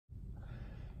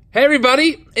Hey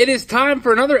everybody, it is time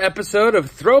for another episode of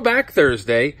Throwback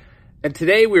Thursday, and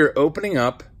today we're opening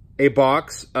up a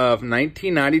box of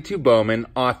 1992 Bowman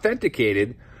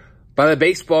authenticated by the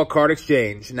Baseball Card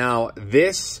Exchange. Now,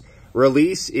 this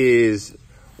release is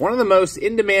one of the most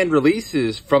in-demand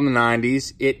releases from the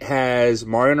 90s. It has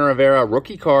Mariano Rivera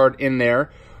rookie card in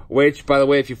there, which, by the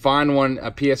way, if you find one,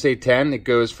 a PSA 10, it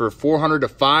goes for $400 to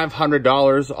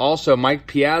 $500. Also, Mike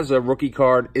Piazza rookie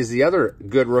card is the other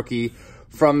good rookie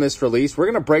from this release. We're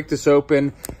going to break this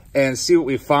open and see what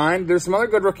we find. There's some other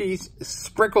good rookies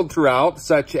sprinkled throughout,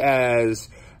 such as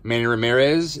Manny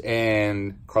Ramirez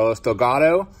and Carlos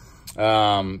Delgado,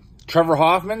 Trevor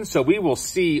Hoffman. So we will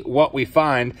see what we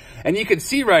find. And you can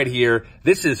see right here,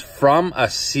 this is from a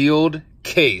sealed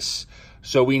case.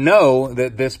 So we know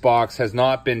that this box has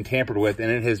not been tampered with,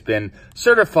 and it has been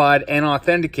certified and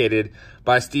authenticated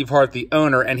by Steve Hart, the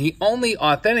owner. And he only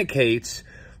authenticates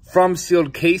from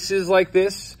sealed cases like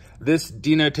this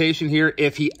denotation here,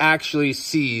 if he actually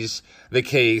sees the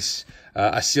case,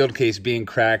 a sealed case being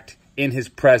cracked in his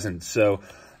presence. So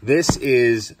this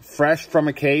is fresh from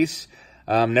a case,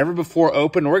 never before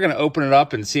opened. We're going to open it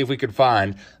up and see if we can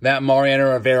find that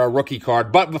Mariano Rivera rookie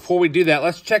card. But before we do that,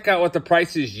 let's check out what the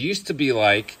prices used to be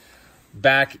like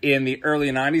back in the early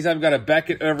 90s. I've got a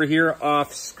Beckett over here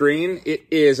off screen. It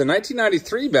is a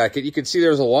 1993 Beckett. You can see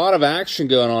there's a lot of action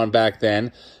going on back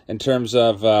then in terms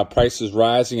of prices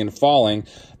rising and falling.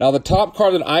 Now, the top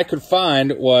card that I could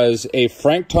find was a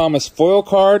Frank Thomas foil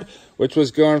card, which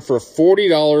was going for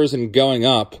 $40 and going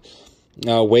up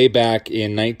way back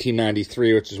in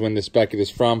 1993, which is when this Beckett is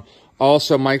from.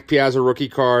 Also, Mike Piazza rookie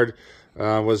card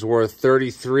was worth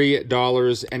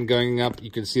 $33 and going up.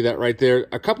 You can see that right there.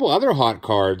 A couple other hot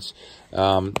cards.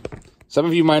 Some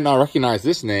of you might not recognize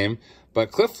this name, but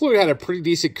Cliff Floyd had a pretty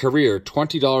decent career,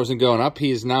 $20 and going up.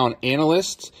 He is now an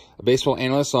analyst, a baseball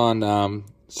analyst on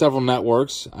several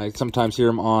networks. I sometimes hear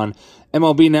him on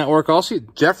MLB Network. Also,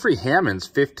 Jeffrey Hammond's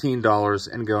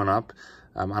 $15 and going up.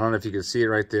 I don't know if you can see it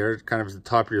right there, kind of at the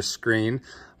top of your screen.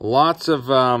 Lots of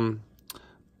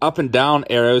up and down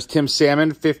arrows. Tim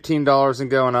Salmon, $15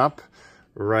 and going up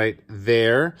right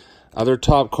there. Other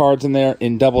top cards in there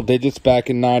in double digits back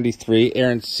in 93.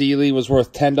 Aaron Seeley was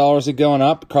worth $10 and going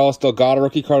up. Carlos Delgado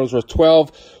rookie card was worth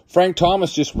 $12. Frank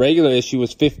Thomas, just regular issue,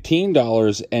 was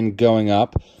 $15 and going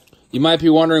up. You might be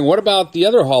wondering, what about the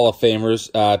other Hall of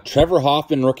Famers? Trevor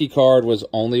Hoffman rookie card was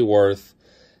only worth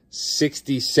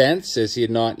 60 cents, as he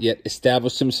had not yet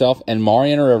established himself. And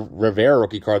Mariano Rivera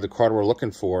rookie card, the card we're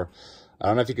looking for, I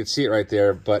don't know if you can see it right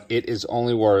there, but it is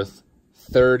only worth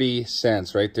 30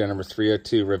 cents right there, number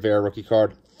 302, Rivera rookie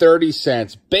card, 30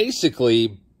 cents.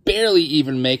 Basically, barely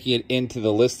even making it into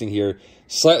the listing here,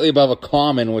 slightly above a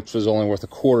common, which was only worth a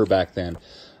quarter back then.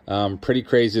 Pretty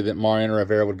crazy that Mariano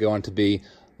Rivera would go on to be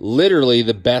literally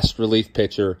the best relief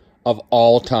pitcher of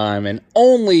all time and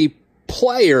only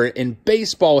player in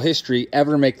baseball history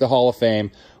ever make the Hall of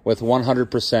Fame with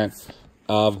 100%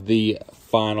 of the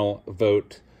final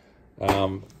vote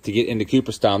to get into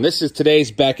Cooperstown. This is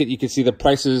today's Beckett. You can see the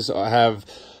prices have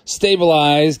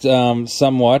stabilized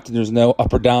somewhat. There's no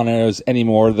up or down arrows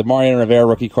anymore. The Mariano Rivera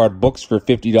rookie card books for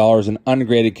 $50 in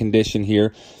ungraded condition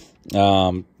here.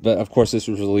 But, of course, this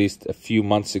was released a few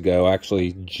months ago,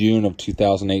 actually June of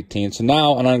 2018. So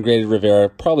now an ungraded Rivera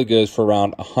probably goes for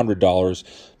around $100.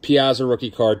 Piazza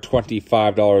rookie card,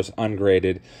 $25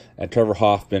 ungraded. And Trevor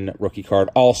Hoffman rookie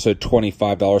card, also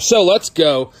 $25. So let's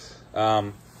go.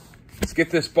 Let's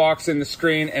get this box in the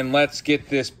screen, and let's get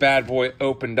this bad boy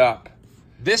opened up.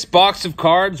 This box of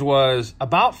cards was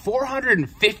about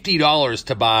 $450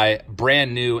 to buy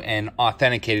brand new and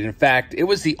authenticated. In fact, it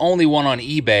was the only one on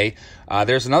eBay.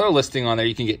 There's another listing on there.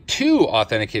 You can get two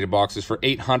authenticated boxes for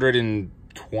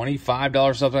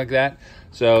 $825, something like that.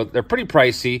 So they're pretty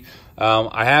pricey.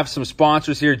 I have some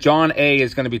sponsors here. John A.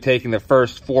 is going to be taking the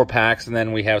first 4 packs, and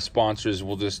then we have sponsors.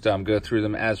 We'll just go through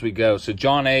them as we go. So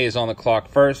John A. is on the clock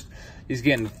first. He's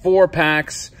getting 4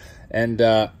 packs, and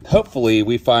hopefully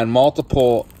we find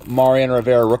multiple Mariano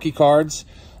Rivera rookie cards.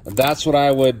 That's what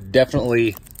I would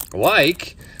definitely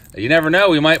like. You never know.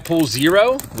 We might pull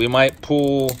 0. We might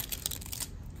pull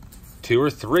 2 or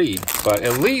 3, but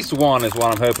at least 1 is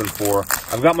what I'm hoping for.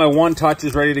 I've got my 1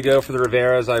 touches ready to go for the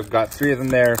Riveras. I've got 3 of them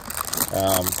there.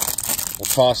 We'll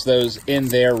toss those in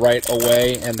there right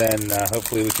away, and then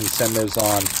hopefully we can send those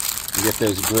on and get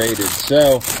those graded.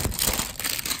 So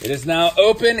it is now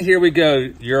open. Here we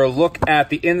go. Your look at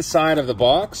the inside of the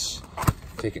box.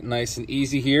 Take it nice and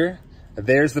easy here.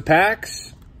 There's the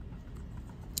packs.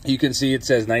 You can see it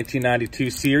says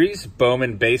 1992 series,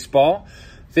 Bowman Baseball,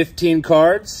 15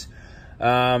 cards.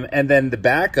 And then the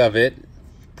back of it,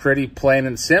 pretty plain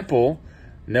and simple,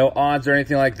 No odds or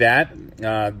anything like that.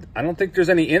 I don't think there's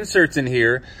any inserts in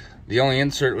here. The only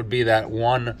insert would be that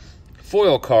one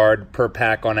foil card per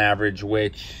pack on average,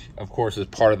 which, of course, is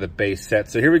part of the base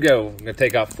set. So here we go. I'm going to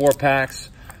take out 4 packs.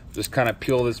 Just kind of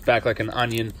peel this back like an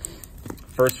onion.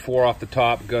 First 4 off the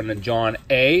top, going to John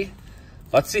A.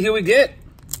 Let's see who we get.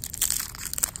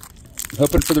 I'm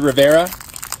hoping for the Rivera.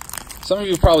 Some of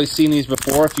you have probably seen these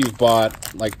before. If you've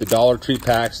bought like the Dollar Tree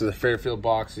packs or the Fairfield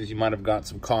boxes, you might have got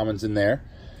some commons in there.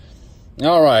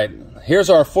 All right, here's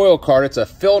our foil card. It's a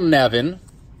Phil Nevin.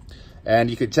 And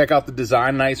you can check out the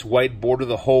design. Nice white border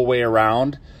the whole way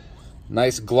around.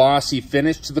 Nice glossy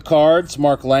finish to the cards.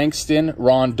 Mark Langston,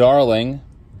 Ron Darling,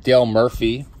 Dale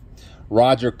Murphy,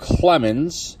 Roger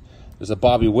Clemens. There's a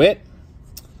Bobby Witt.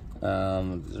 They're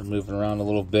moving around a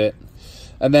little bit.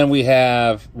 And then we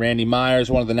have Randy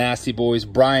Myers, one of the Nasty Boys.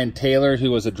 Brian Taylor,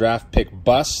 who was a draft pick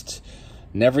bust.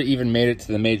 Never even made it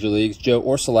to the major leagues. Joe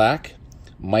Orsulak,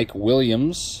 Mike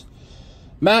Williams,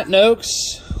 Matt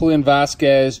Noakes, Julian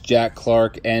Vasquez, Jack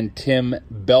Clark, and Tim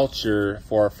Belcher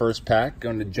for our first pack.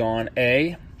 Going to John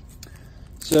A.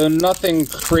 So nothing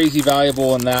crazy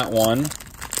valuable in that one.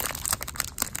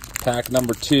 Pack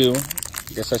number 2.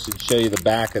 I guess I should show you the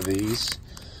back of these.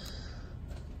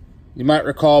 You might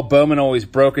recall Bowman always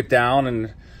broke it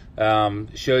down and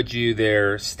showed you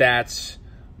their stats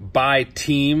by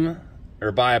team,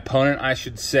 or by opponent, I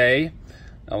should say.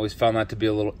 I always found that to be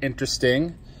a little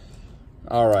interesting.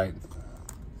 All right,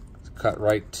 let's cut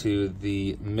right to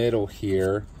the middle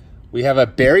here. We have a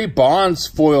Barry Bonds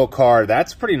foil card.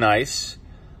 That's pretty nice.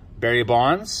 Barry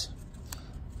Bonds.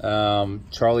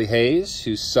 Charlie Hayes,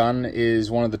 whose son is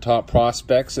one of the top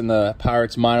prospects in the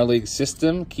Pirates minor league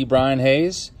system. Ke'Bryan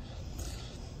Hayes.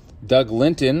 Doug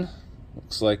Linton,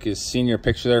 looks like his senior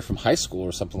picture there from high school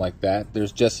or something like that.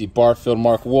 There's Jesse Barfield,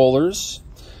 Mark Wohlers.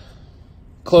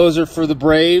 Closer for the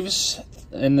Braves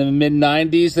in the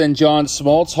mid-90s, then John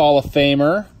Smoltz, Hall of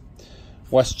Famer.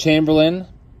 Wes Chamberlain.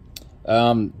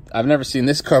 I've never seen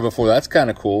this card before. That's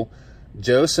kind of cool.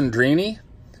 Joe Sandrini,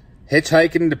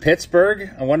 hitchhiking to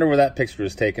Pittsburgh. I wonder where that picture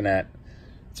was taken at.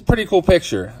 It's a pretty cool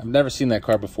picture. I've never seen that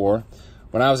card before.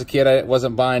 When I was a kid, I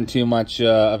wasn't buying too much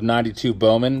of 92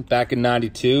 Bowman. Back in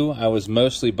 92, I was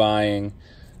mostly buying,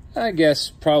 I guess,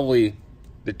 probably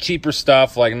the cheaper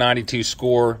stuff like 92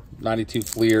 Score, 92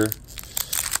 Fleer,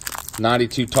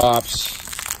 92 Tops,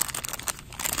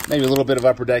 maybe a little bit of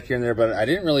Upper Deck here and there, but I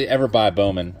didn't really ever buy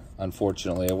Bowman,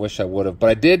 unfortunately. I wish I would have. But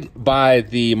I did buy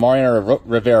the Mariano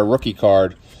Rivera rookie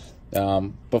card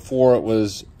before it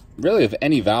was really of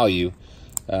any value.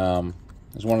 It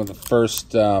was one of the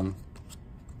first...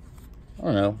 I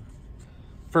don't know,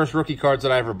 first rookie cards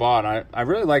that I ever bought. I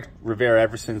really liked Rivera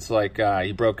ever since like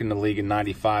he broke into the league in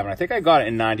 95, and I think I got it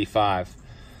in 95,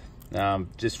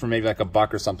 just for maybe like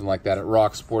 $1 or something like that at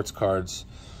Rock Sports Cards.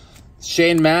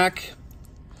 Shane Mack,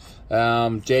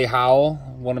 Jay Howell.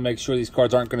 Want to make sure these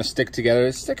cards aren't going to stick together.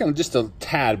 It's sticking just a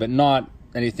tad, but not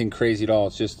anything crazy at all.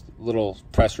 It's just little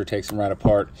pressure takes them right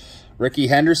apart. Ricky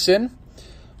Henderson,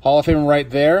 Hall of Fame right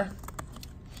there.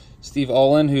 Steve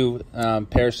Olin, who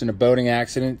perished in a boating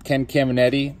accident. Ken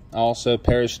Caminetti also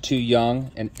perished too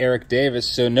young. And Eric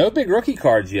Davis. So no big rookie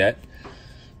cards yet.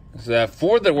 So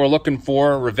 4 that we're looking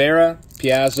for. Rivera,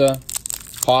 Piazza,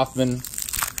 Hoffman,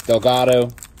 Delgado.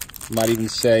 Might even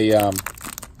say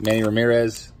Manny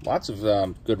Ramirez. Lots of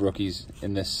good rookies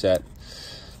in this set.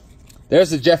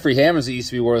 There's the Jeffrey Hammonds that used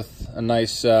to be worth a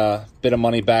nice bit of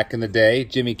money back in the day.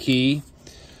 Jimmy Key,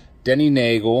 Denny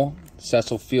Nagel,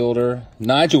 Cecil Fielder,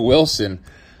 Nigel Wilson.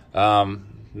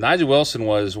 Nigel Wilson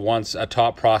was once a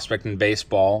top prospect in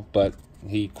baseball, but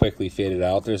he quickly faded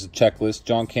out. There's a checklist.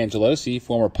 John Cangelosi,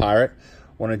 former Pirate,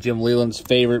 one of Jim Leland's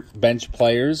favorite bench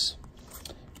players.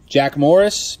 Jack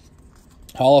Morris,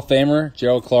 Hall of Famer.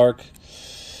 Gerald Clark,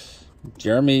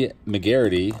 Jeremy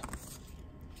McGarity,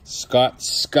 Scott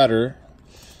Scudder,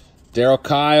 Darryl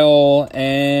Kyle,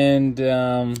 and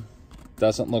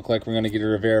doesn't look like we're going to get a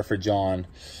Rivera for John.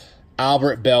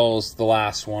 Albert Bell's the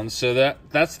last one. So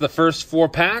that's the first 4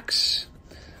 packs.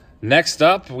 Next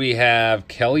up, we have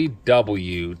Kelly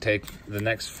W. Take the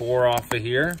next 4 off of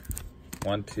here.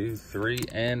 1, 2, 3,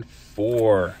 and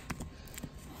 4.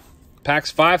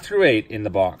 Packs 5 through 8 in the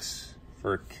box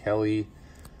for Kelly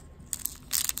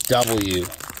W.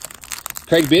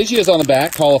 Craig Biggio's on the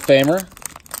back, Hall of Famer.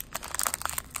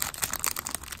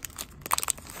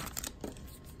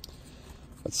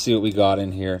 Let's see what we got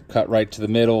in here. Cut right to the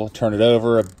middle, turn it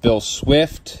over. A Bill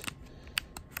Swift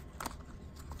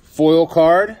foil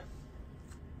card.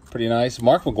 Pretty nice.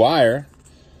 Mark McGwire.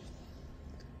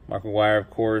 Mark McGwire, of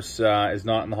course, is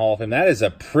not in the Hall of Fame. That is a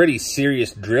pretty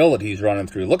serious drill that he's running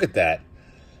through. Look at that.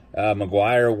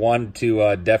 McGuire, one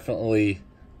to definitely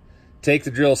take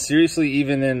the drill seriously,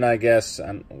 even in, I guess,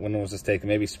 when was this taken?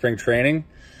 Maybe spring training?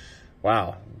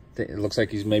 Wow. It looks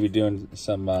like he's maybe doing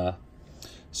some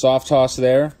soft toss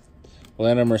there.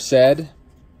 Orlando Merced,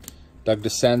 Doug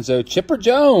DeCenzo, Chipper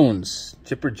Jones.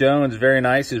 Chipper Jones, very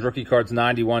nice. His rookie card's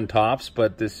 91 tops,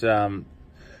 but this is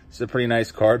a pretty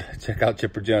nice card. Check out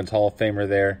Chipper Jones, Hall of Famer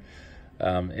there.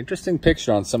 Interesting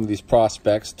picture on some of these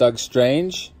prospects. Doug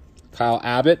Strange, Kyle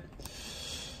Abbott,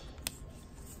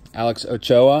 Alex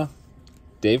Ochoa,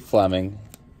 Dave Fleming,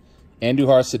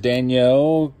 Andujar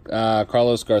Cedeno,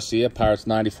 Carlos Garcia, Pirates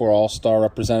 94 All-Star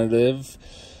representative,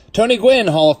 Tony Gwynn,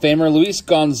 Hall of Famer, Luis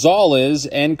Gonzalez,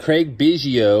 and Craig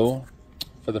Biggio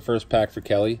for the first pack for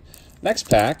Kelly. Next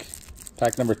pack,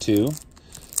 pack number 2.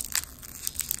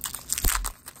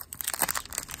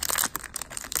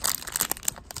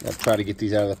 I'll try to get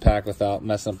these out of the pack without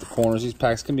messing up the corners. These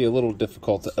packs can be a little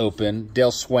difficult to open.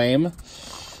 Dale Swaim,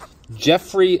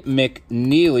 Jeffrey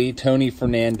McNeely, Tony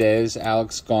Fernandez,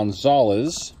 Alex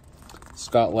Gonzalez,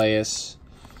 Scott Leyes.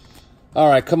 All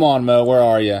right, come on, Mo. Where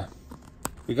are you?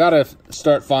 We got to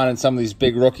start finding some of these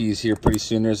big rookies here pretty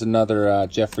soon. There's another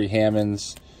Jeffrey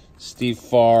Hammonds, Steve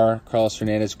Farr, Carlos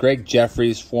Hernandez, Greg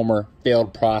Jeffries, former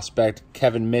failed prospect,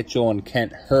 Kevin Mitchell, and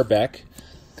Kent Herbeck.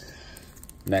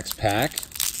 Next pack.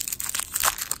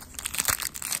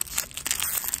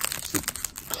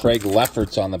 Craig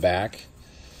Lefferts on the back.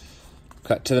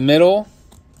 Cut to the middle,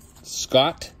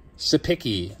 Scott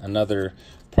Sapicki, another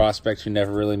prospect who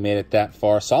never really made it that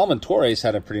far. Solomon Torres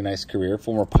had a pretty nice career,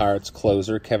 former Pirates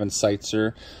closer. Kevin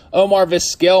Seitzer. Omar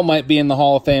Vizquel might be in the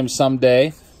Hall of Fame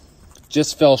someday.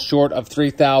 Just fell short of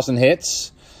 3,000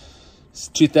 hits.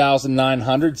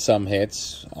 2,900 some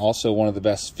hits. Also one of the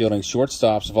best fielding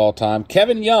shortstops of all time.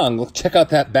 Kevin Young, look, check out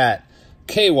that bat.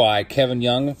 KY, Kevin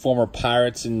Young, former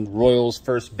Pirates and Royals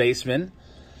first baseman.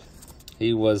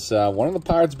 He was one of the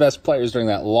Pirates' best players during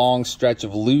that long stretch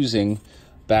of losing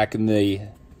back in the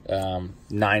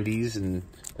 90s and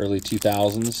early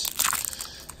 2000s.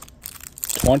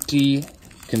 20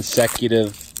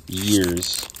 consecutive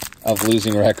years of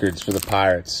losing records for the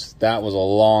Pirates. That was a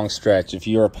long stretch. If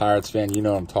you're a Pirates fan, you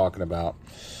know what I'm talking about.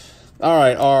 All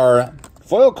right, our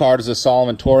foil card is a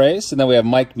Solomon Torres, and then we have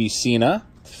Mike Mussina,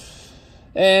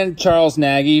 and Charles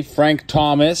Nagy, Frank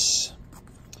Thomas,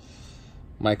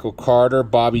 Michael Carter,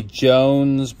 Bobby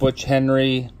Jones, Butch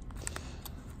Henry,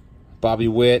 Bobby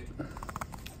Witt.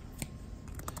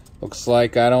 Looks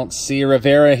like I don't see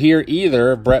Rivera here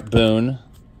either. Brett Boone,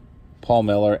 Paul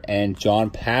Miller, and John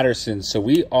Patterson. So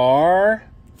we are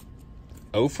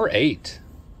 0 for 8.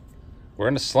 We're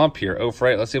in a slump here, 0 for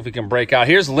 8. Let's see if we can break out.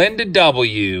 Here's Linda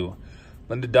W.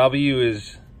 Linda W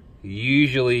is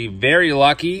usually very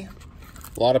lucky.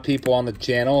 A lot of people on the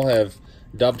channel have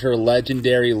dubbed her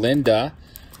Legendary Linda.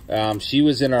 She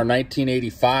was in our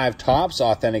 1985 Topps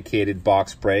authenticated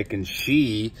box break, and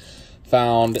she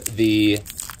found the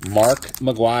Mark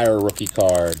McGuire rookie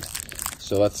card.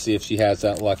 So let's see if she has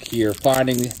that luck here,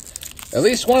 finding at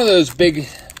least one of those big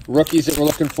rookies that we're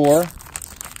looking for.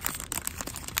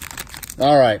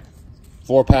 All right,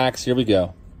 4 packs, here we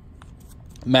go.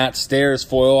 Matt Stairs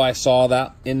foil, I saw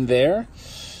that in there.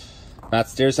 Matt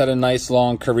Stairs had a nice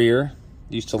long career.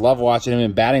 Used to love watching him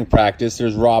in batting practice.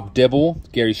 There's Rob Dibble,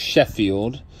 Gary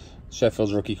Sheffield.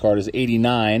 Sheffield's rookie card is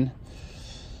 89.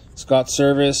 Scott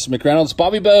Service, McReynolds,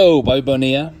 Bobby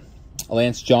Bonilla,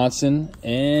 Lance Johnson,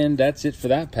 and that's it for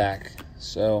that pack.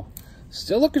 So,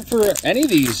 still looking for any of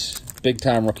these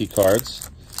big-time rookie cards.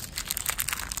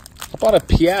 How about a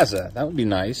Piazza? That would be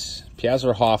nice. Piazza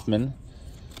or Hoffman.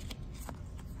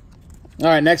 All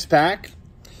right, next pack.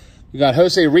 We got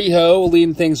Jose Rijo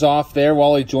leading things off there.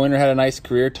 Wally Joyner had a nice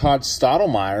career. Todd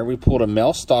Stottlemyre. We pulled a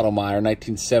Mel Stottlemyre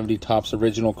 1970 Topps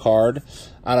original card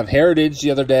out of Heritage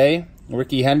the other day.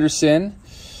 Ricky Henderson.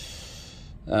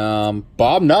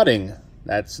 Bob Nutting.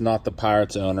 That's not the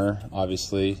Pirates owner,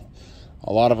 obviously.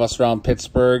 A lot of us around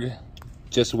Pittsburgh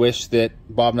just wish that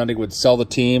Bob Nutting would sell the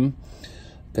team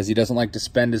because he doesn't like to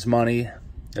spend his money.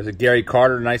 There's a Gary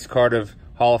Carter, nice card of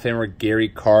Hall of Famer Gary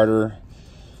Carter,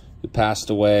 who passed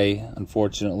away,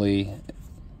 unfortunately,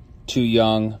 too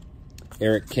young.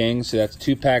 Eric King, so that's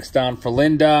 2 packs down for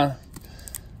Linda.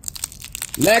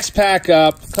 Next pack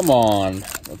up, come on.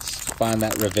 Let's find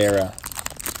that Rivera.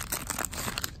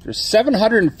 There's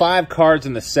 705 cards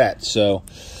in the set, so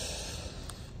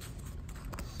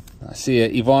I see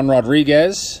Yvonne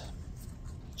Rodriguez,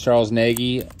 Charles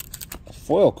Nagy, a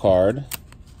foil card,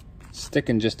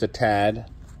 sticking just a tad.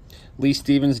 Lee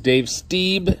Stevens, Dave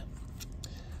Steeb,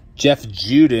 Jeff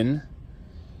Juden,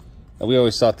 We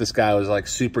always thought this guy was like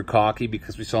super cocky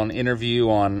because we saw an interview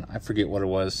on, I forget what it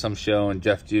was, some show, and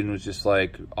Jeff Juden was just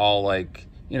like, all like,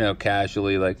 you know,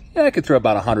 casually like, yeah, I could throw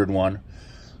about 101.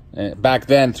 And back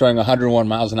then, throwing 101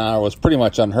 miles an hour was pretty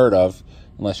much unheard of,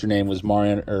 unless your name was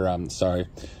Nolan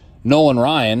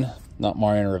Ryan, not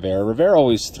Mariano Rivera. Rivera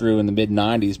always threw in the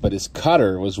mid-90s, but his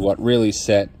cutter was what really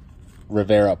set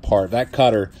Rivera apart. That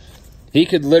cutter, he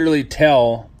could literally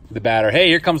tell the batter, hey,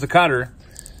 here comes the cutter,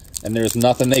 and there's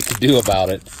nothing they could do about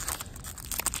it.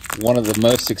 One of the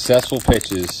most successful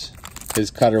pitches.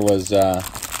 His cutter was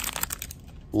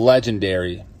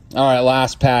legendary. All right,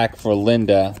 last pack for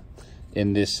Linda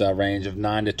in this range of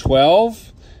 9 to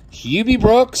 12. Hubie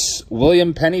Brooks,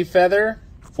 William Pennyfeather,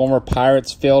 former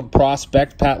Pirates failed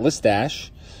prospect Pat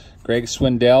Listash, Greg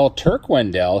Swindell, Turk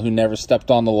Wendell, who never stepped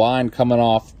on the line coming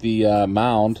off the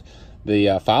mound,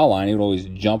 the foul line. He would always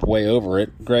jump way over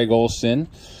it. Greg Olson,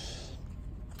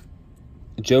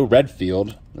 Joe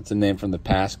Redfield, that's a name from the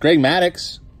past. Greg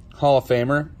Maddux, Hall of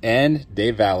Famer, and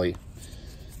Dave Valley.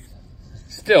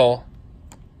 Still,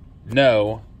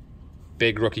 no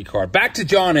big rookie card. Back to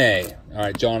John A. All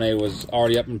right, John A was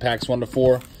already up in packs 1 to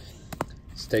 4.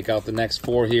 Let's take out the next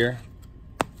 4 here.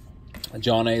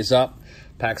 John A's up.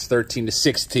 Packs 13 to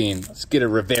 16. Let's get a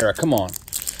Rivera. Come on.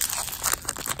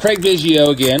 Craig Biggio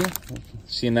again.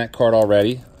 Seen that card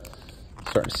already.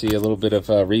 Starting to see a little bit of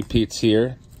repeats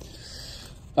here.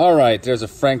 All right, there's a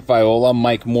Frank Viola,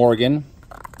 Mike Morgan,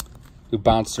 who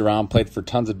bounced around, played for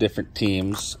tons of different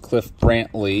teams. Cliff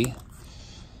Brantley,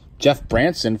 Jeff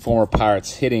Branson, former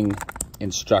Pirates hitting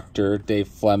instructor. Dave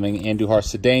Fleming, Andujar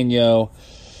Cedeno,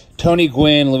 Tony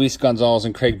Gwynn, Luis Gonzalez,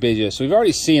 and Craig Biggio. So we've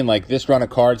already seen like this run of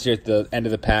cards here at the end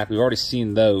of the pack. We've already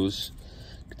seen those.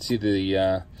 You can see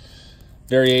the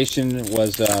variation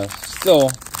was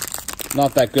still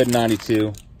not that good,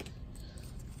 92.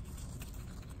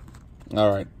 All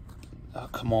right. Oh,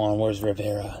 come on. Where's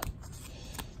Rivera?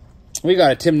 We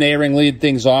got a Tim Nehring lead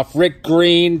things off. Rick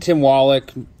Green, Tim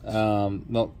Wallach,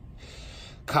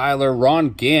 Kyler,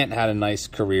 Ron Gant had a nice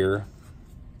career.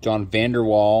 John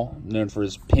Vanderwall, known for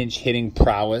his pinch hitting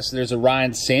prowess. There's a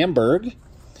Ryan Sandberg.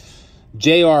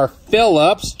 J.R.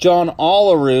 Phillips, John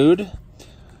Olerud.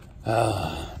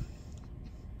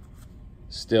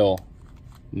 Still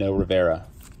no Rivera.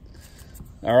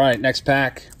 All right, next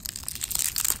pack.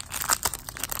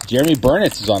 Jeremy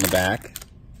Burnitz is on the back.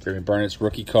 Jeremy Burnitz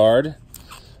rookie card.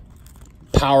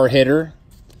 Power hitter.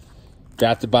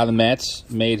 Drafted by the Mets.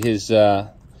 Made his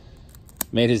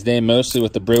name mostly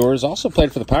with the Brewers. Also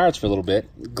played for the Pirates for a little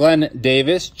bit. Glenn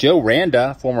Davis. Joe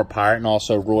Randa, former Pirate and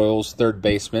also Royals third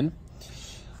baseman.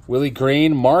 Willie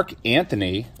Green. Mark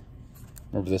Anthony.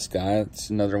 Remember this guy? It's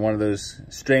another one of those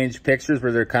strange pictures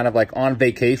where they're kind of like on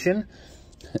vacation.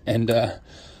 And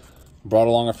brought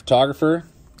along a photographer.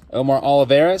 Omar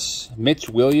Oliveras, Mitch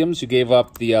Williams, who gave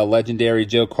up the legendary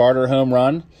Joe Carter home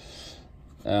run.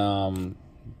 Dan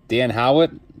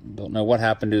Howitt, don't know what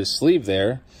happened to his sleeve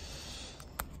there.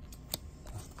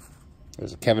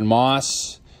 There's a Kevin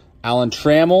Moss, Alan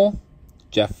Trammell,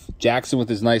 Jeff Jackson with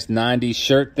his nice 90s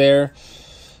shirt there.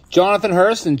 Jonathan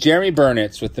Hurst and Jeremy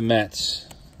Burnitz with the Mets.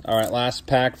 All right, last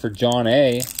pack for John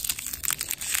A.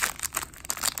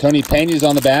 Tony Pena's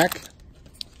on the back.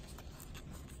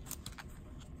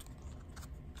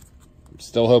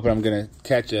 Still hoping I'm going to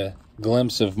catch a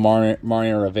glimpse of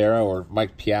Mariano Rivera or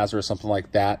Mike Piazza or something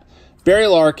like that. Barry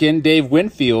Larkin, Dave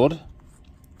Winfield.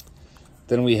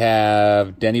 Then we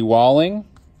have Denny Walling,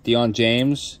 Deion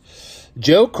James,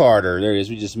 Joe Carter. There he is.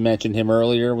 We just mentioned him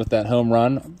earlier with that home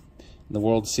run in the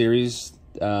World Series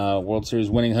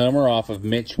winning homer off of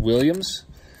Mitch Williams.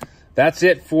 That's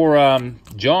it for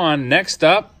John. Next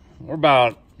up, we're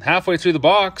about halfway through the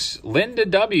box. Linda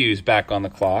W's back on the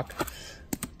clock.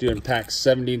 Doing packs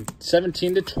 17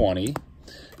 to 20.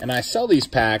 And I sell these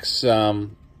packs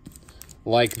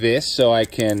like this so I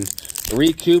can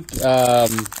recoup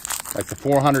like the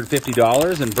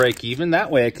 $450 and break even. That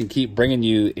way I can keep bringing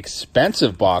you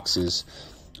expensive boxes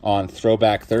on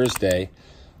Throwback Thursday.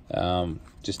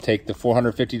 Just take the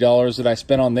 $450 that I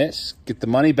spent on this, get the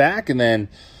money back, and then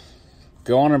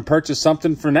go on and purchase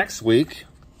something for next week.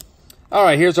 All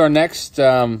right, here's our next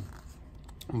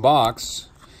box.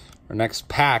 Our next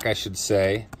pack, I should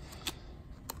say.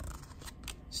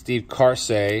 Steve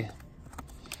Carsey.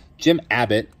 Jim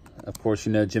Abbott. Of course,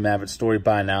 you know Jim Abbott's story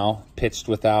by now. Pitched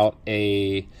without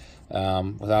a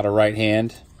right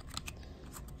hand.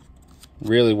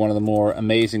 Really one of the more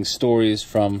amazing stories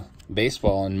from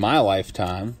baseball in my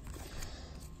lifetime.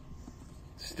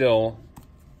 Still,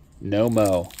 no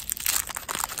Mo.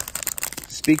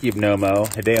 Speaking of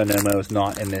Nomo, Hideo Nomo is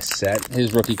not in this set.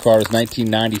 His rookie card is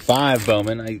 1995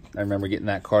 Bowman. I remember getting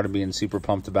that card and being super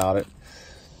pumped about it.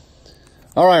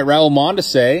 All right, Raul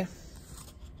Mondesi,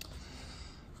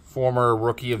 former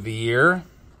Rookie of the Year.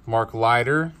 Mark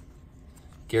Leiter,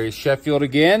 Gary Sheffield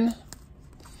again.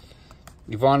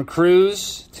 Yvonne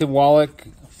Cruz, Tim Wallach,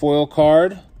 foil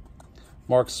card.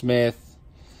 Mark Smith,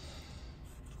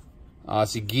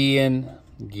 Ozzie Guillen,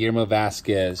 Guillermo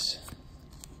Vasquez.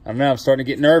 I don't know, I'm starting to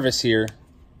get nervous here.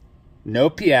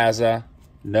 No Piazza,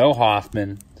 no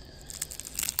Hoffman,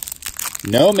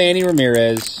 no Manny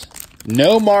Ramirez,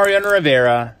 no Mariano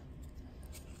Rivera,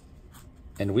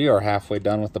 and we are halfway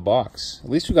done with the box. At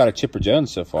least we got a Chipper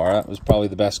Jones so far. That was probably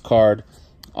the best card.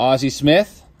 Ozzie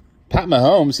Smith, Pat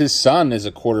Mahomes, his son is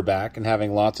a quarterback and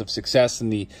having lots of success in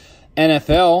the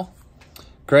NFL.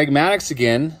 Greg Maddox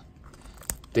again.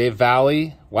 Dave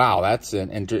Valley. Wow, that's an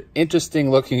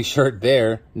interesting-looking shirt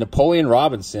there. Napoleon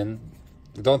Robinson.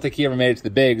 I don't think he ever made it to the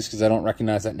bigs because I don't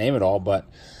recognize that name at all, but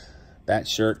that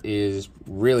shirt is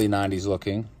really 90s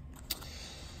looking.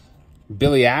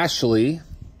 Billy Ashley,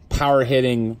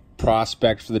 power-hitting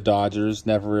prospect for the Dodgers.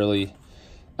 Never really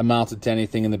amounted to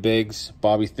anything in the bigs.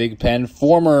 Bobby Thigpen,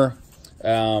 former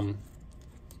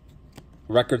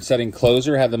record-setting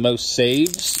closer, had the most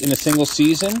saves in a single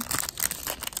season.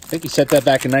 I think he set that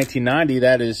back in 1990.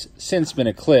 That has since been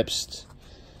eclipsed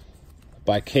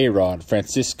by K-Rod,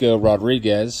 Francisco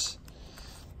Rodriguez.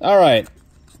 All right,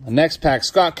 next pack,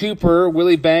 Scott Cooper,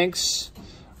 Willie Banks,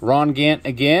 Ron Gant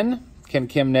again, Ken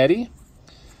Kemnetti,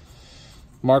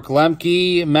 Mark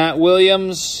Lemke, Matt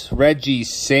Williams, Reggie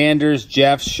Sanders,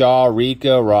 Jeff Shaw,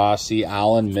 Rico Rossi,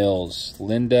 Alan Mills.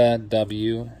 Linda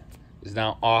W. is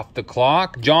now off the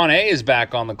clock. John A. is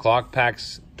back on the clock,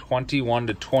 packs 21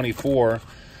 to 24.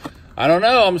 I don't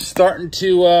know. I'm starting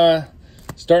to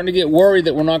get worried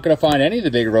that we're not going to find any of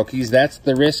the big rookies. That's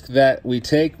the risk that we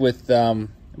take with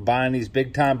buying these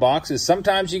big-time boxes.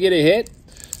 Sometimes you get a hit.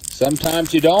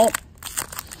 Sometimes you don't.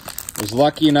 I was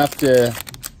lucky enough to,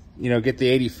 get the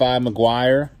 85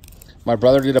 McGuire. My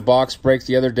brother did a box break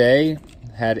the other day.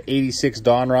 Had 86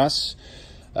 Donruss.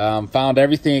 Found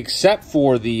everything except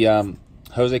for the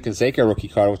Jose Canseco rookie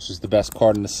card, which is the best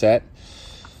card in the set.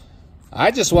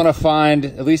 I just want to find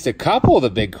at least a couple of the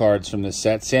big cards from this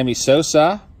set. Sammy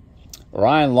Sosa,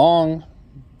 Ryan Long,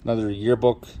 another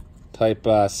yearbook type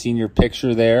senior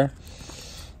picture there.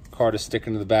 Card is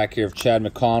sticking to the back here of Chad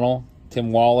McConnell,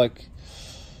 Tim Wallach,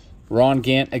 Ron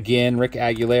Gant again, Rick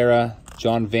Aguilera,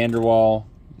 John Vanderwall,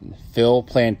 Phil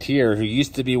Plantier, who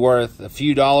used to be worth a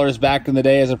few dollars back in the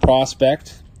day as a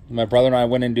prospect. My brother and I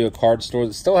went into a card store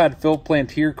that still had Phil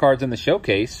Plantier cards in the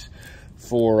showcase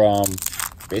for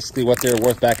basically what they were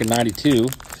worth back in '92.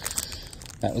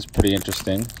 That was pretty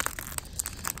interesting.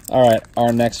 All right,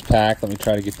 our next pack. Let me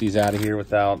try to get these out of here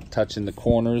without touching the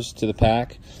corners to the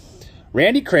pack.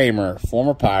 Randy Kramer,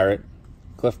 former Pirate.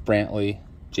 Cliff Brantley,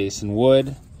 Jason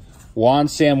Wood, Juan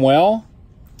Samuel,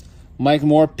 Mike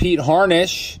Moore, Pete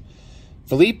Harnish,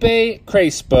 Felipe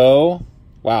Crespo.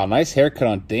 Wow, nice haircut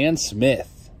on Dan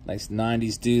Smith. Nice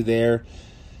 90s dude there.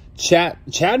 Chad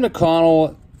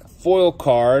McConnell, foil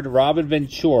card, Robin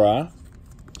Ventura,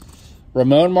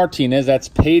 Ramon Martinez, that's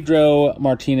Pedro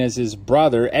Martinez's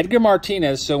brother, Edgar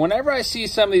Martinez. So whenever I see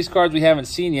some of these cards we haven't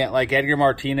seen yet, like Edgar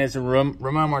Martinez and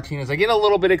Ramon Martinez, I get a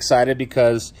little bit excited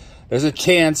because there's a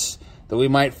chance that we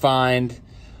might find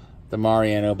the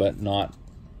Mariano, but not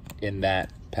in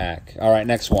that pack. All right,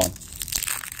 next one.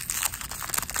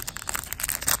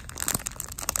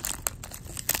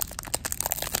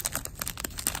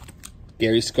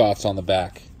 Gary Scott's on the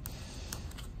back.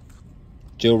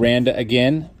 Joe Randa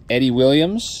again. Eddie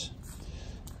Williams.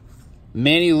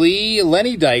 Manny Lee.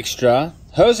 Lenny Dykstra.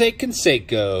 Jose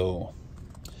Canseco.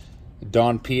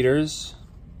 Don Peters.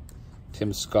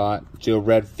 Tim Scott. Joe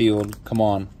Redfield. Come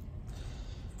on.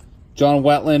 John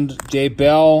Wetland. Jay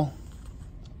Bell.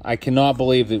 I cannot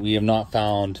believe that we have not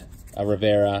found a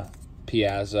Rivera,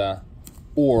 Piazza,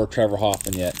 or Trevor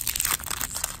Hoffman yet.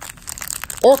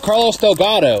 Or Carlos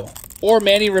Delgado. Or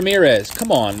Manny Ramirez.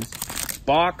 Come on.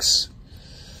 Box.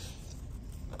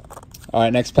 All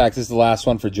right, next pack. This is the last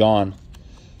one for John.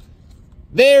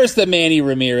 There's the Manny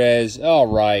Ramirez. All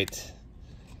right.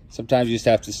 Sometimes you just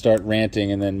have to start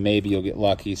ranting, and then maybe you'll get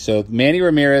lucky. So Manny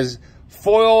Ramirez,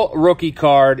 foil rookie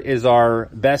card, is our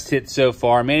best hit so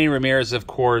far. Manny Ramirez, of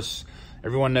course,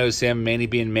 everyone knows him. Manny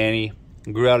being Manny.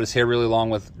 Grew out his hair really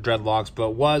long with dreadlocks,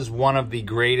 but was one of the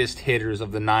greatest hitters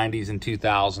of the 90s and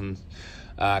 2000s.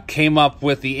 Came up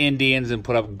with the Indians and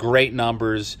put up great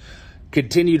numbers.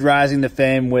 Continued rising to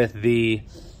fame with the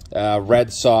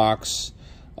Red Sox.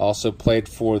 Also played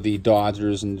for the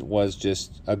Dodgers and was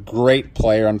just a great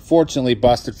player. Unfortunately,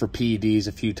 busted for PEDs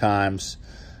a few times.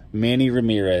 Manny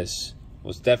Ramirez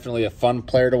was definitely a fun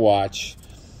player to watch.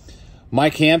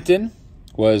 Mike Hampton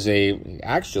was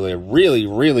actually a really,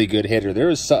 really good hitter. There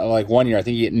was like 1 year, I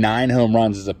think he hit 9 home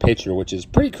runs as a pitcher, which is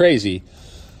pretty crazy.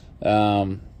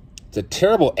 It's a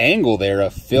terrible angle there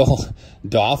of Phil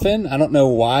Dauphin. I don't know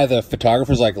why the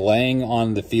photographer's like laying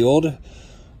on the field,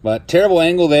 but terrible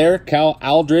angle there. Cal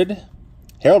Aldred,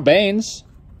 Harold Baines,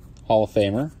 Hall of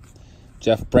Famer,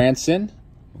 Jeff Branson,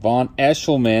 Von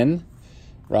Eshelman,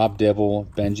 Rob Dibble,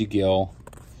 Benji Gill,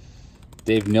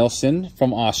 Dave Nilsson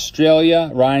from Australia,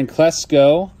 Ryan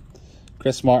Klesko,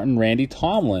 Chris Martin, Randy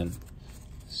Tomlin.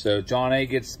 So John A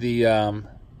gets the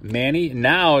Manny.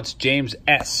 Now it's James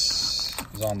S.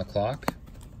 is on the clock.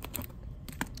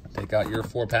 Take out your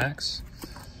 4 packs.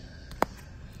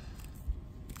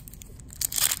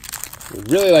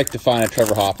 Would really like to find a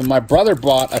Trevor Hoffman. My brother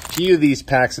bought a few of these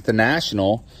packs at the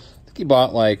National. I think he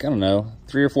bought like, I don't know,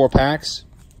 3 or 4 packs.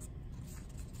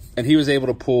 And he was able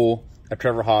to pull a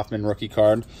Trevor Hoffman rookie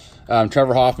card.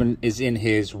 Trevor Hoffman is in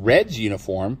his Reds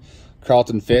uniform.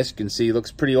 Carlton Fisk, you can see he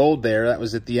looks pretty old there. That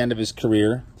was at the end of his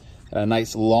career. A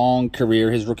nice long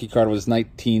career. His rookie card was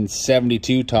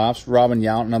 1972 tops. Robin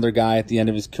Yount, another guy at the end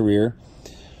of his career.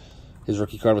 His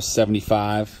rookie card was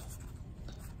 75.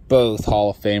 Both Hall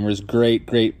of Famers. Great,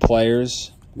 great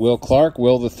players. Will Clark,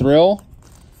 Will the Thrill.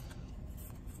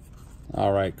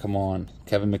 All right, come on.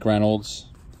 Kevin McReynolds.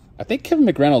 I think Kevin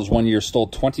McReynolds 1 year stole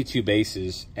 22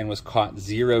 bases and was caught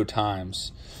 0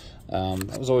 times.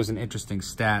 That was always an interesting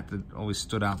stat that always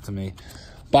stood out to me.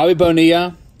 Bobby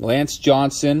Bonilla, Lance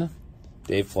Johnson,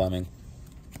 Dave Fleming.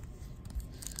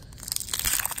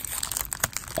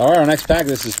 All right, our next pack,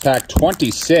 this is pack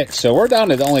 26. So we're down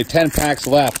to only 10 packs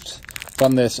left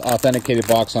from this authenticated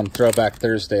box on Throwback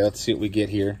Thursday. Let's see what we get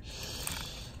here.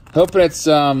 Hoping it's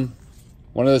one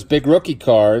of those big rookie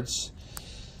cards.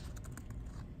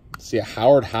 Let's see, a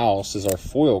Howard House is our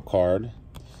foil card.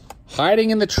 Hiding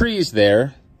in the trees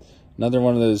there. Another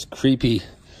one of those creepy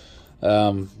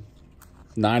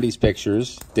 90s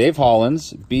pictures. Dave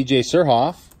Hollins, B.J.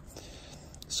 Surhoff,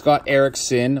 Scott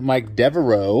Erickson, Mike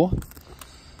Devereaux,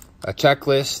 a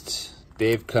checklist,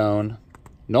 Dave Cone,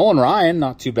 Nolan Ryan,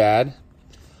 not too bad.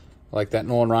 I like that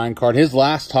Nolan Ryan card. His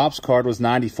last Topps card was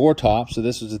 94 Topps, so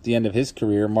this was at the end of his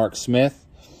career. Mark Smith.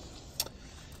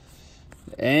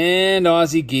 And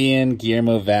Ozzie Guillen,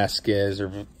 Guillermo Velasquez,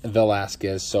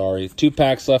 sorry. 2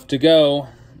 packs left to go.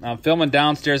 I'm filming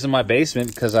downstairs in my basement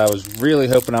because I was really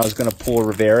hoping I was going to pull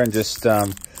Rivera and just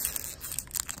didn't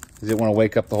want to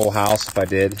wake up the whole house if I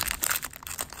did.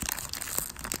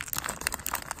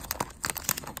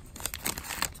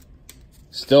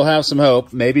 Still have some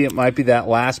hope. Maybe it might be that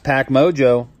last pack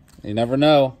mojo. You never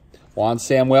know. Juan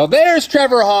Samuel. There's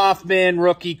Trevor Hoffman,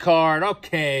 rookie card.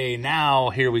 Okay,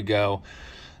 now here we go.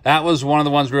 That was one of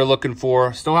the ones we were looking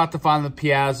for. Still have to find the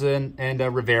Piazza and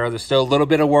Rivera. There's still a little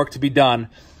bit of work to be done.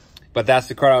 But that's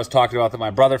the card I was talking about that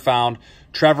my brother found.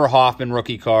 Trevor Hoffman,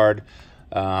 rookie card.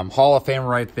 Hall of Fame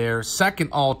right there. Second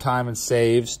all-time in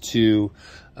saves to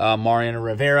Mariano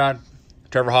Rivera.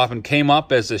 Trevor Hoffman came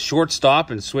up as a shortstop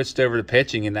and switched over to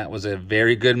pitching, and that was a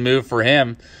very good move for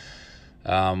him.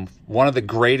 One of the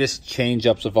greatest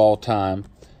change-ups of all time.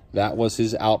 That was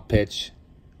his out pitch.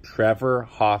 Trevor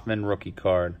Hoffman rookie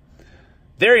card.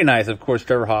 Very nice. Of course,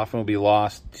 Trevor Hoffman will be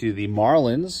lost to the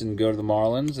Marlins and go to the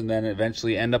Marlins and then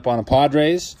eventually end up on the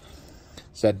Padres.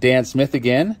 Is that Dan Smith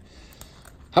again?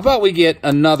 How about we get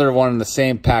another one in the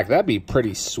same pack? That'd be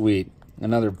pretty sweet.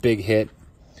 Another big hit.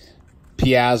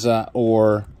 Piazza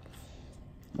or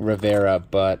Rivera,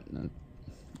 but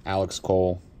Alex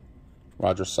Cole,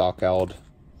 Roger Saalfeld,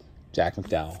 Jack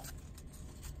McDowell.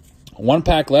 1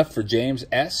 pack left for James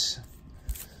S.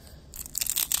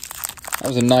 That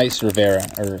was a nice Rivera.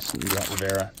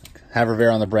 Rivera. Have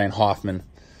Rivera on the brain. Hoffman.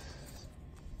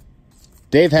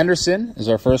 Dave Henderson is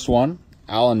our first one.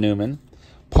 Alan Newman.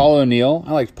 Paul O'Neill.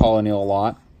 I liked Paul O'Neill a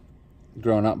lot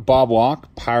growing up. Bob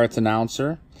Walk, Pirates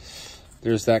announcer.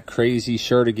 There's that crazy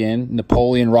shirt again.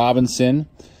 Napoleon Robinson.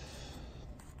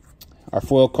 Our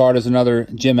foil card is another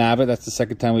Jim Abbott. That's the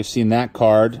second time we've seen that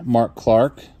card. Mark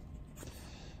Clark.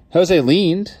 Jose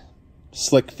Lind.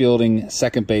 Slick fielding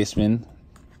second baseman.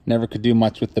 Never could do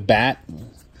much with the bat.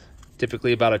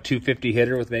 Typically about a 250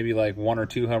 hitter with maybe like 1 or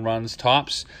 2 home runs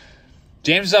tops.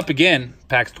 James is up again.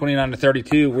 Packs 29 to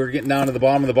 32. We're getting down to the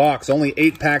bottom of the box. Only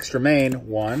 8 packs remain.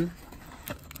 1,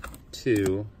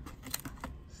 2,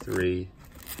 3,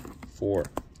 4.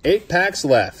 8 packs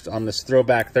left on this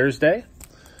Throwback Thursday.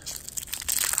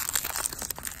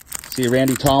 See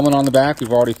Randy Tomlin on the back.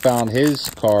 We've already found his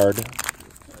card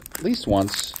at least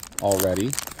once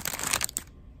already.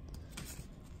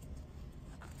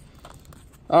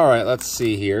 All right, let's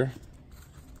see here.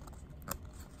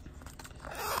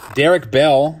 Derek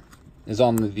Bell is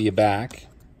on the back.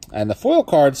 And the foil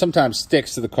card sometimes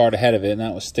sticks to the card ahead of it, and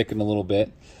that was sticking a little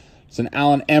bit. It's an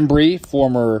Alan Embry,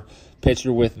 former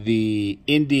pitcher with the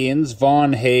Indians.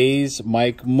 Vaughn Hayes,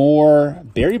 Mike Moore,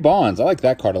 Barry Bonds. I like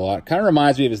that card a lot. Kind of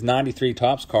reminds me of his 93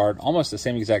 Topps card. Almost the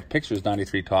same exact picture as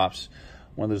 93 Topps.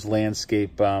 One of those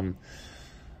landscape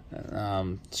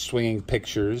swinging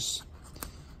pictures.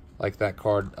 Like that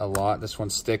card a lot. This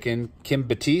one's sticking. Kim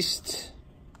Batiste.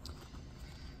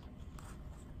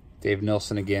 Dave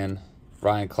Nilsson again.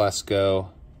 Ryan Klesko,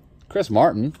 Chris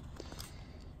Martin.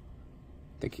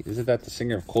 Isn't that the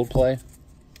singer of Coldplay?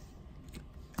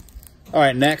 All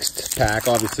right, next pack.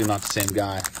 Obviously not the same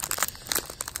guy.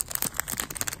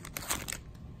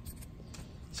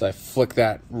 So I flick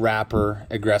that wrapper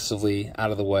aggressively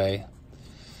out of the way.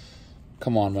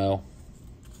 Come on, Mo.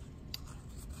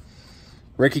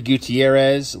 Ricky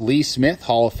Gutierrez, Lee Smith,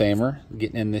 Hall of Famer,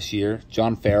 getting in this year.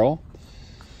 John Farrell,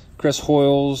 Chris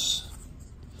Hoyles,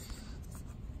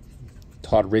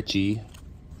 Todd Ritchie,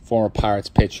 former Pirates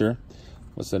pitcher,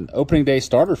 was an opening day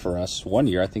starter for us one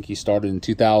year. I think he started in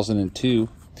 2002.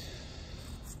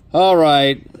 All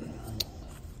right.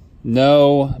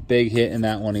 No big hit in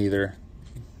that one either.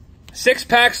 6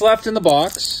 packs left in the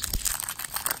box.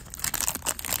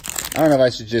 I don't know if I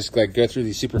should just like go through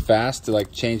these super fast to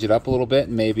like change it up a little bit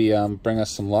and maybe bring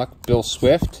us some luck. Bill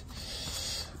Swift,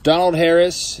 Donald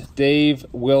Harris, Dave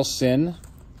Wilson,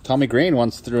 Tommy Green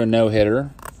once threw a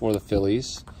no-hitter for the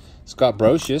Phillies. Scott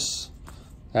Brocious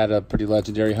had a pretty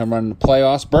legendary home run in the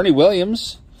playoffs. Bernie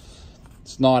Williams.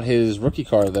 It's not his rookie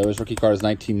card, though. His rookie card is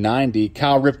 1990.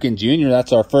 Cal Ripken Jr.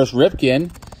 That's our first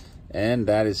Ripken. And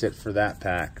that is it for that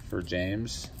pack for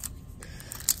James.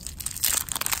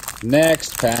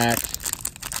 Next pack.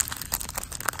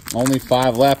 Only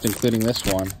 5 left, including this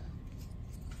one.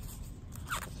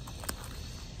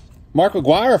 Mark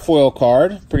McGwire foil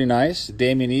card, pretty nice.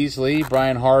 Damian Easley,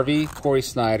 Brian Harvey, Corey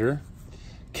Snyder.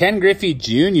 Ken Griffey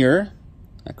Jr.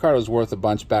 That card was worth a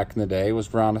bunch back in the day. It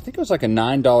was around, I think it was like a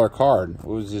 $9 card. It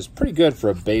was just pretty good for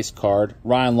a base card.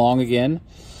 Ryan Long again.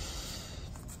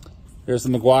 There's the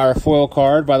McGwire foil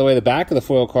card. By the way, the back of the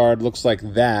foil card looks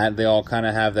like that. They all kind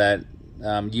of have that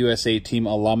USA Team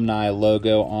Alumni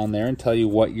logo on there and tell you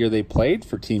what year they played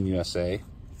for Team USA.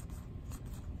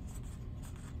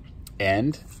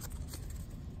 And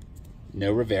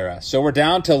no Rivera. So we're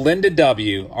down to Linda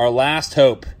W., our last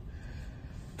hope.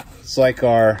 It's like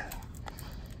our,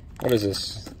 what is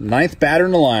this? 9th batter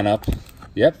in the lineup.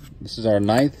 Yep, this is our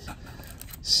 9th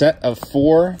set of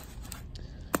 4.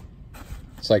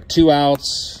 It's like 2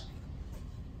 outs.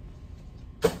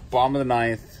 Bottom of the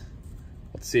 9th.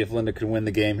 Let's see if Linda can win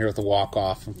the game here with a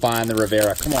walk-off and find the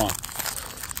Rivera. Come on.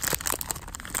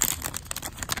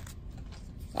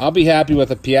 I'll be happy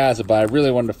with a Piazza, but I really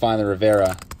wanted to find the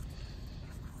Rivera.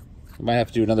 I might have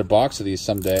to do another box of these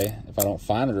someday if I don't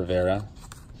find the Rivera.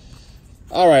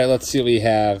 All right, let's see what we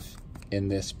have in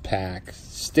this pack.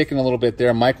 Sticking a little bit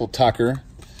there, Michael Tucker.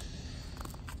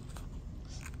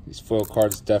 These foil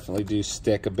cards definitely do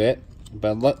stick a bit,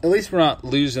 but at least we're not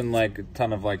losing like a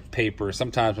ton of like paper.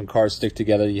 Sometimes when cards stick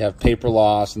together, you have paper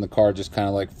loss and the card just kind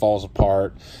of like falls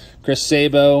apart. Chris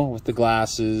Sabo with the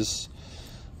glasses,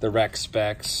 the rec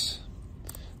specs,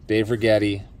 Dave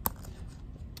Righetti.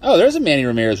 Oh, there's a Manny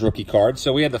Ramirez rookie card.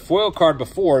 So we had the foil card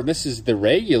before. This is the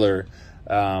regular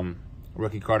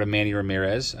rookie card of Manny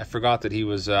Ramirez. I forgot that he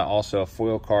was also a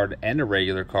foil card and a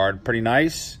regular card. Pretty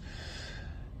nice.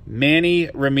 Manny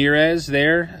Ramirez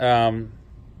there.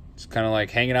 It's kind of like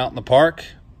hanging out in the park.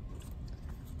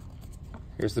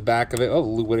 Here's the back of it. Oh,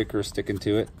 Lou Whitaker sticking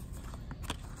to it.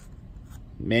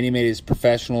 Manny made his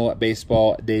professional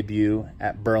baseball debut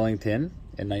at Burlington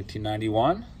in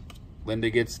 1991.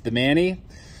 Linda gets the Manny.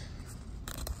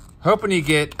 Hoping you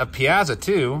get a Piazza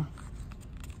too.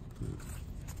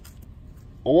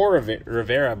 Or a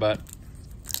Rivera, but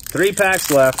 3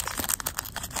 packs left.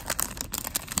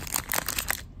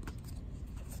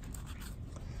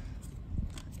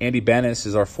 Andy Bennis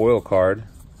is our foil card.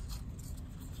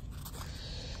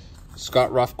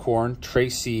 Scott Ruffcorn,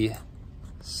 Tracy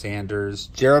Sanders,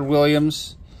 Gerald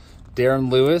Williams,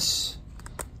 Darren Lewis,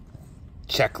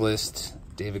 Checklist,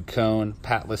 David Cohn,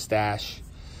 Pat Listache,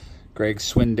 Greg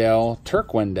Swindell,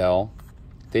 Turk Wendell,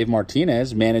 Dave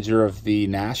Martinez, manager of the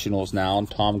Nationals now, and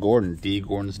Tom Gordon, D.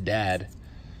 Gordon's dad.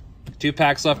 2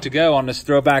 packs left to go on this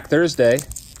Throwback Thursday.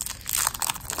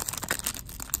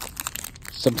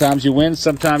 Sometimes you win,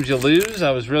 sometimes you lose.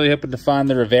 I was really hoping to find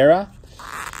the Rivera.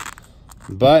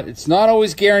 But it's not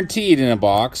always guaranteed in a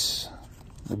box.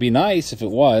 It would be nice if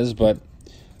it was, but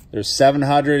there's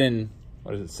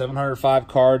 705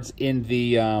 cards in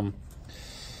the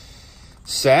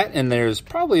set, and there's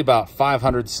probably about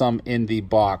 500 some in the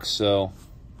box. So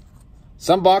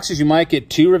some boxes you might get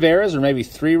 2 Riveras or maybe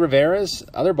 3 Riveras.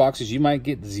 Other boxes you might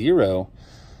get 0,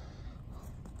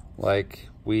 like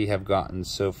we have gotten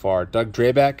so far. Doug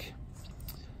Throwback,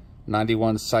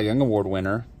 91 Cy Young Award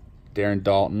winner. Darren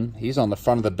Dalton, he's on the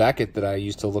front of the Beckett that I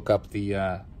used to look up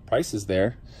the prices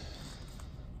there.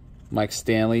 Mike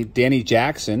Stanley, Danny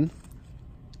Jackson.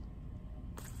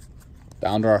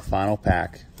 Down to our final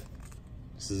pack.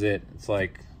 This is it. It's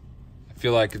like, I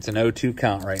feel like it's an 0-2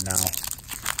 count right now.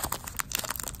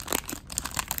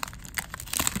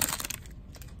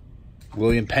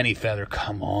 William Pennyfeather,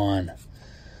 come on.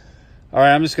 All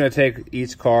right, I'm just going to take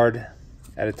each card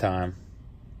at a time.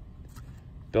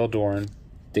 Bill Doran,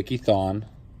 Dickie Thon,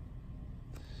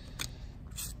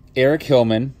 Eric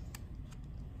Hillman,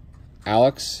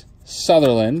 Alex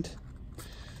Sutherland,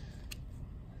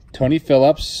 Tony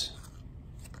Phillips,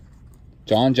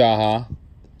 John Jaha,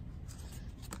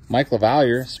 Mike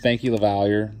LaValliere, Spanky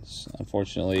LaValliere.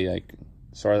 Unfortunately,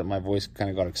 sorry that my voice kind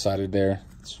of got excited there.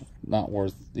 It's not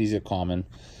worth, he's a common,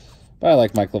 but I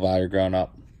like Mike LaValliere growing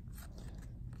up.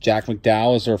 Jack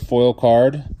McDowell is our foil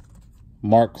card.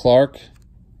 Mark Clark,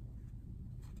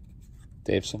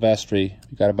 Dave Silvestri.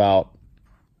 We got about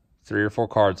 3 or 4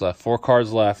 cards left. 4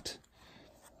 cards left.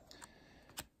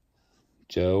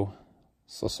 Joe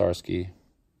Slosarski,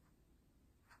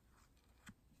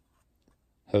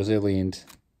 Jose Lind.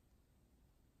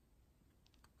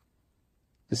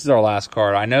 This is our last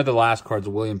card. I know the last card's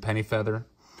William Pennyfeather.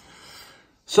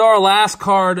 So our last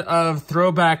card of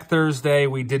Throwback Thursday,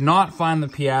 we did not find the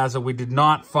Piazza. We did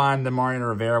not find the Mariano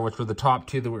Rivera, which were the top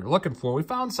 2 that we were looking for. We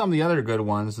found some of the other good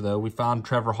ones, though. We found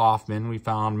Trevor Hoffman. We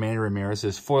found Manny Ramirez,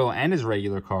 his foil and his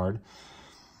regular card.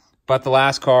 But the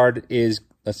last card is,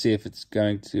 let's see if it's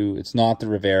going to, it's not the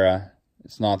Rivera.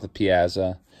 It's not the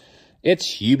Piazza.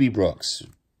 It's Hubie Brooks.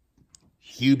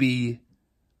 Hubie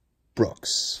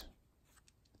Brooks.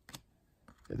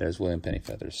 And there's William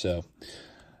Pennyfeather. So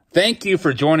thank you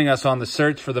for joining us on the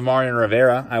search for the Mariano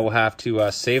Rivera. I will have to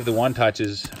save the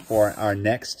one-touches for our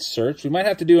next search. We might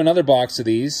have to do another box of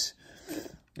these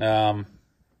again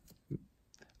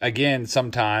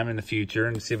sometime in the future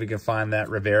and see if we can find that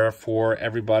Rivera for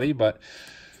everybody. But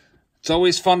it's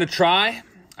always fun to try.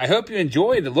 I hope you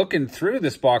enjoyed looking through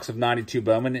this box of 92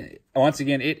 Bowman. Once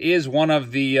again, it is one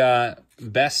of the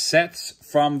best sets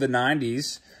from the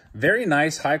 90s. Very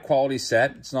nice, high-quality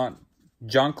set. It's not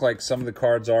junk like some of the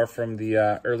cards are from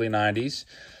the early 90s.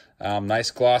 Nice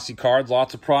glossy cards,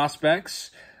 lots of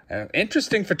prospects.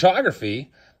 Interesting photography.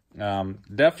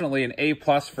 Definitely an A+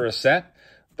 for a set.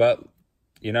 But,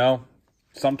 you know,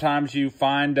 sometimes you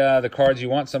find the cards you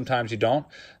want, sometimes you don't.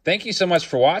 Thank you so much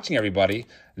for watching, everybody.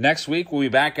 Next week, we'll be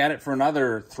back at it for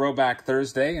another Throwback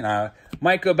Thursday. And I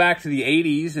might go back to the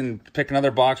 80s and pick another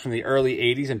box from the early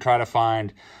 80s and try to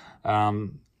find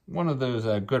one of those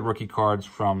good rookie cards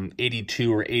from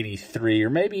 82 or 83 or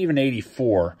maybe even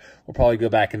 84. We'll probably go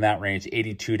back in that range,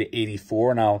 82 to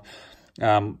 84.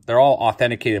 And they're all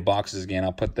authenticated boxes again.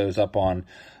 I'll put those up on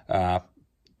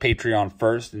Patreon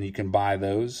first, and you can buy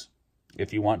those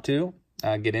if you want to.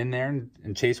 Get in there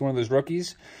and chase one of those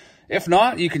rookies. If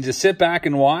not, you can just sit back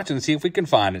and watch and see if we can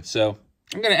find it. So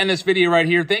I'm going to end this video right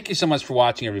here. Thank you so much for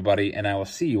watching, everybody, and I will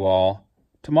see you all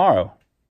tomorrow.